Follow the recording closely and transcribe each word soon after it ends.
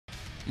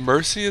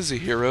Mercy is a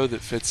hero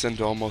that fits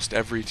into almost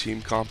every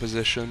team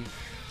composition,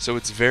 so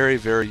it's very,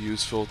 very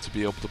useful to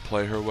be able to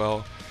play her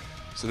well.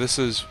 So this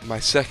is my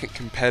second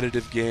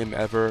competitive game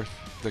ever.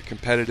 The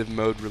competitive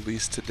mode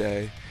released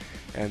today,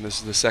 and this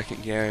is the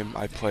second game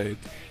I played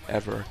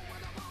ever.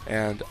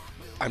 And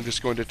I'm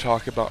just going to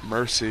talk about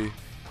Mercy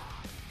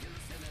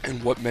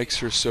and what makes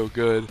her so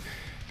good,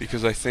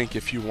 because I think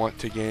if you want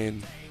to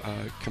gain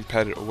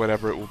competitive,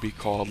 whatever it will be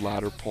called,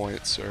 ladder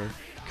points or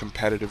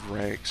competitive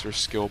ranks or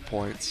skill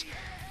points,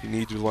 you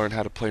need to learn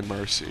how to play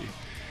Mercy,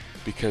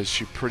 because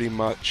she pretty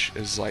much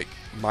is like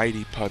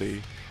Mighty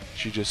Putty.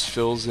 She just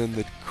fills in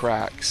the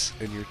cracks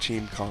in your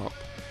team comp,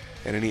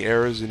 and any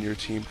errors in your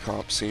team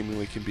comp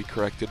seemingly can be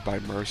corrected by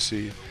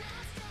Mercy.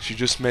 She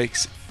just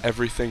makes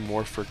everything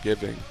more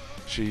forgiving.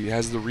 She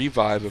has the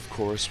revive, of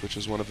course, which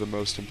is one of the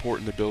most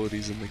important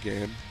abilities in the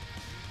game.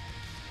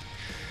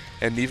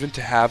 And even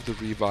to have the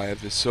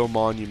revive is so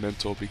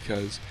monumental,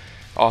 because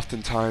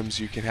oftentimes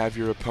you can have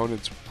your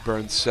opponents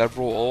burn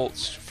several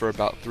ults for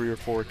about 3 or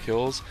 4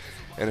 kills,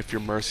 and if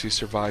your Mercy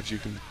survives, you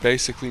can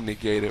basically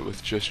negate it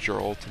with just your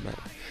ultimate.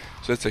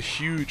 So it's a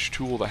huge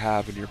tool to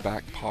have in your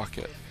back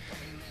pocket.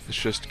 It's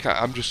just,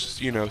 I'm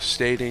just,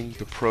 stating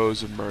the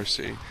pros of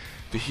Mercy.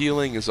 The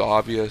healing is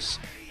obvious,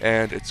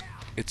 and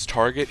it's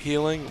target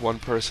healing, one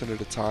person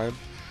at a time,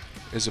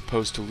 as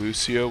opposed to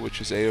Lucio,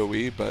 which is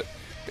AoE, but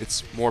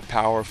it's more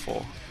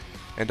powerful.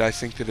 And I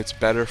think that it's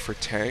better for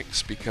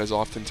tanks, because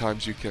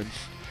oftentimes you can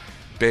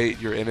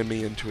bait your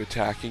enemy into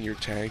attacking your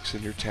tanks,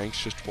 and your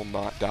tanks just will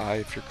not die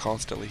if you're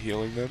constantly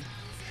healing them.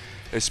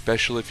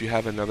 Especially if you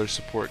have another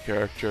support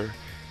character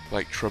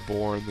like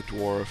Treborn the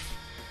Dwarf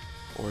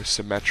or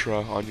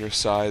Symmetra on your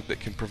side that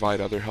can provide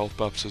other health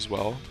buffs as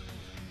well.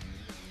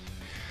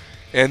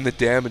 And the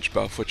damage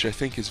buff, which I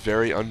think is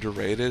very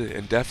underrated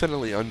and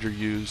definitely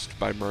underused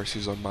by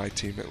Mercies on my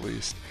team at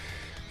least.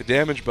 The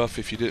damage buff,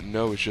 if you didn't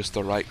know, is just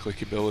the right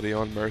click ability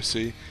on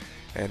Mercy,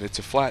 and it's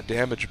a flat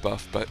damage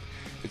buff, but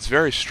it's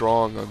very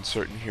strong on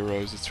certain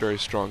heroes. It's very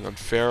strong on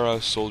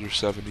Pharah, Soldier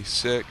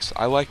 76.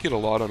 I like it a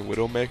lot on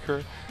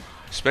Widowmaker,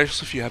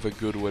 especially if you have a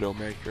good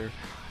Widowmaker.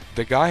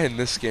 The guy in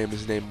this game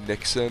is named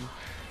Nixon,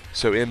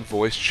 so in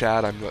voice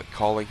chat I'm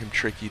calling him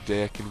Tricky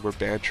Dick and we're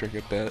bantering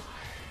a bit.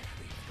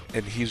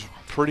 And he's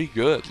pretty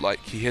good, like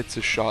he hits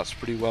his shots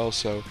pretty well,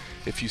 so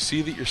if you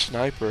see that your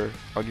sniper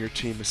on your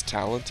team is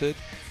talented,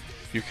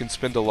 you can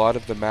spend a lot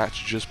of the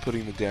match just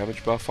putting the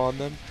damage buff on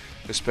them,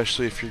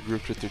 especially if you're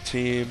grouped with their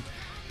team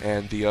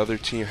and the other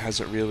team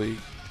hasn't really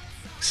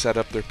set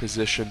up their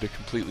position to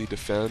completely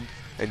defend,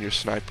 and your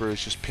sniper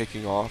is just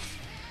picking off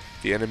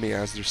the enemy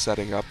as they're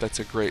setting up. That's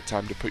a great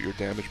time to put your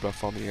damage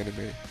buff on the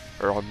enemy,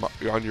 or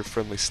on your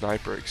friendly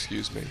sniper,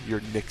 excuse me, your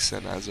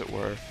Nixon as it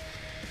were.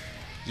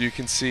 You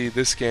can see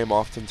this game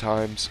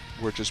oftentimes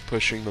we're just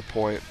pushing the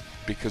point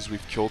because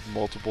we've killed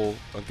multiple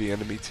of the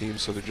enemy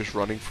teams, so they're just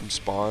running from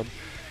spawn.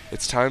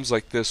 It's times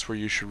like this where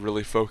you should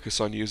really focus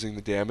on using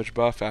the damage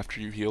buff after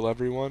you heal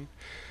everyone.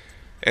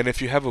 And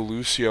if you have a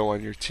Lucio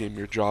on your team,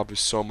 your job is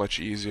so much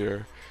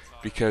easier,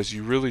 because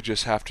you really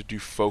just have to do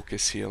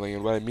focus healing.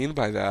 And what I mean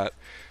by that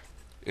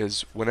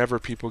is whenever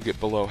people get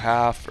below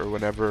half, or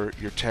whenever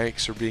your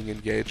tanks are being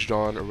engaged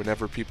on, or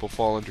whenever people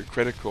fall under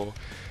critical,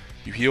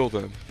 you heal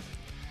them.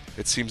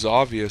 It seems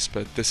obvious,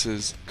 but this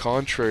is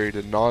contrary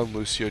to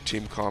non-Lucio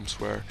team comps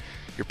where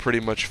you're pretty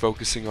much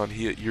focusing on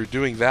you're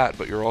doing that,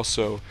 but you're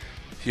also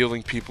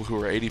healing people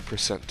who are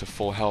 80% to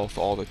full health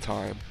all the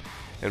time.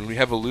 And when you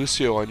have a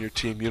Lucio on your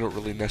team, you don't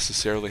really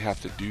necessarily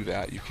have to do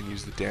that. You can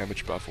use the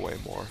damage buff way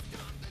more.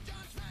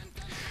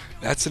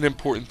 That's an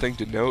important thing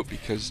to note,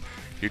 because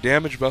your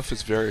damage buff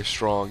is very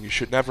strong. You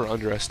should never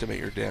underestimate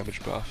your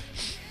damage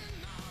buff.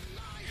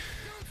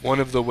 One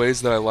of the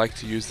ways that I like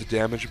to use the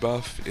damage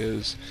buff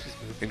is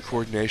in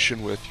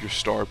coordination with your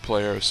star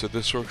player. So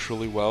this works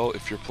really well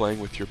if you're playing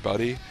with your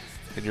buddy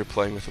and you're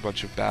playing with a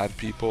bunch of bad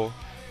people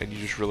and you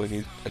just really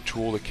need a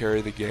tool to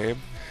carry the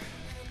game.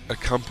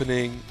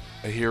 Accompanying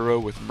a hero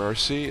with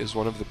Mercy is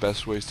one of the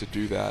best ways to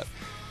do that,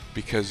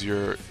 because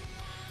the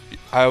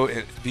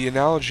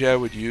analogy I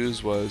would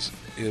use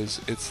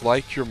is it's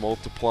like you're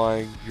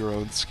multiplying your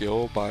own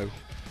skill by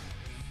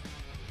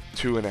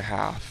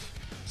 2.5.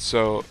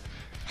 So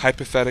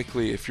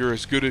hypothetically, if you're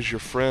as good as your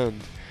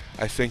friend,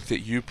 I think that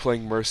you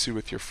playing Mercy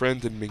with your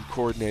friend and being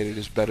coordinated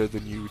is better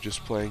than you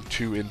just playing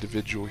two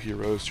individual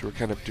heroes who are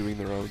kind of doing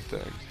their own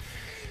thing.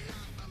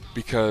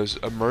 Because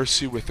a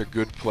Mercy with a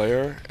good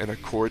player and a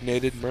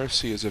coordinated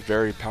Mercy is a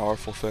very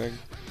powerful thing.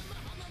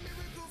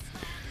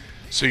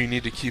 So you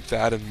need to keep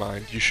that in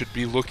mind. You should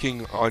be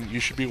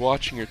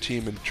watching your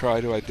team and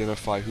try to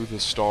identify who the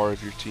star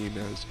of your team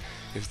is.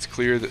 If it's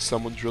clear that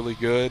someone's really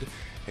good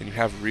and you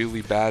have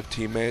really bad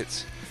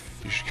teammates,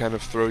 you should kind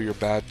of throw your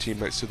bad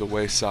teammates to the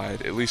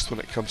wayside, at least when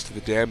it comes to the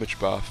damage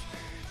buff,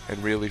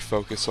 and really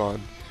focus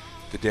on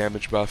the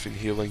damage buff and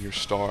healing your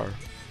star.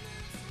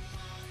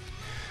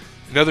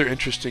 Another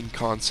interesting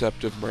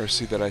concept of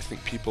Mercy that I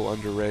think people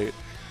underrate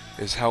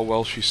is how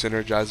well she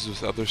synergizes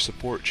with other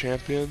support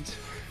champions.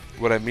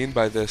 What I mean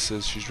by this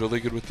is she's really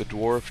good with the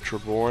Dwarf,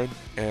 Treborn,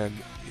 and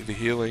the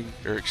healing,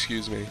 or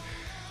excuse me,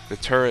 the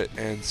turret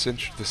and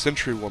the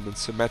Sentry Woman,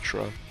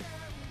 Symmetra.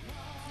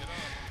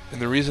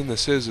 And the reason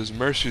this is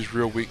Mercy's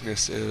real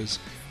weakness is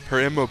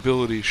her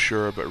immobility,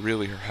 sure, but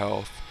really her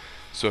health.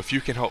 So if you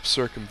can help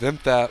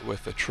circumvent that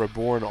with a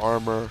Treborn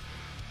armor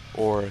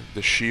or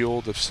the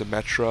shield of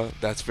Symmetra,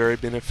 that's very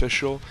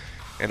beneficial.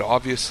 And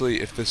obviously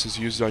if this is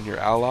used on your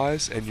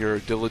allies and you're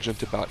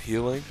diligent about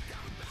healing,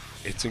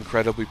 it's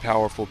incredibly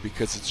powerful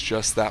because it's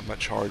just that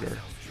much harder.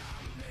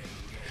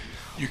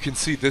 You can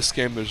see this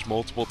game there's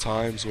multiple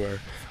times where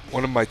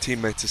one of my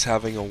teammates is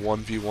having a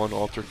 1v1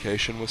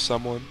 altercation with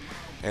someone,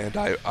 and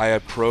I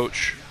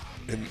approach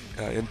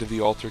into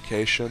the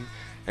altercation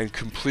and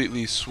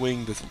completely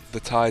swing the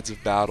tides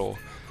of battle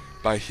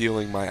by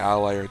healing my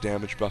ally or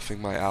damage buffing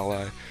my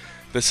ally.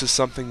 This is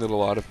something that a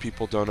lot of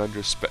people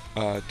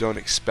don't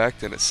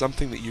expect, and it's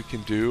something that you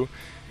can do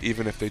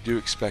even if they do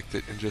expect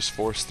it and just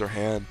force their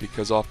hand,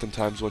 because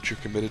oftentimes once you're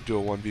committed to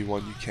a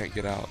 1v1 you can't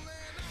get out.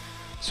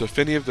 So if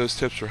any of those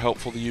tips were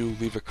helpful to you,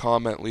 leave a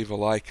comment, leave a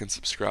like, and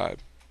subscribe.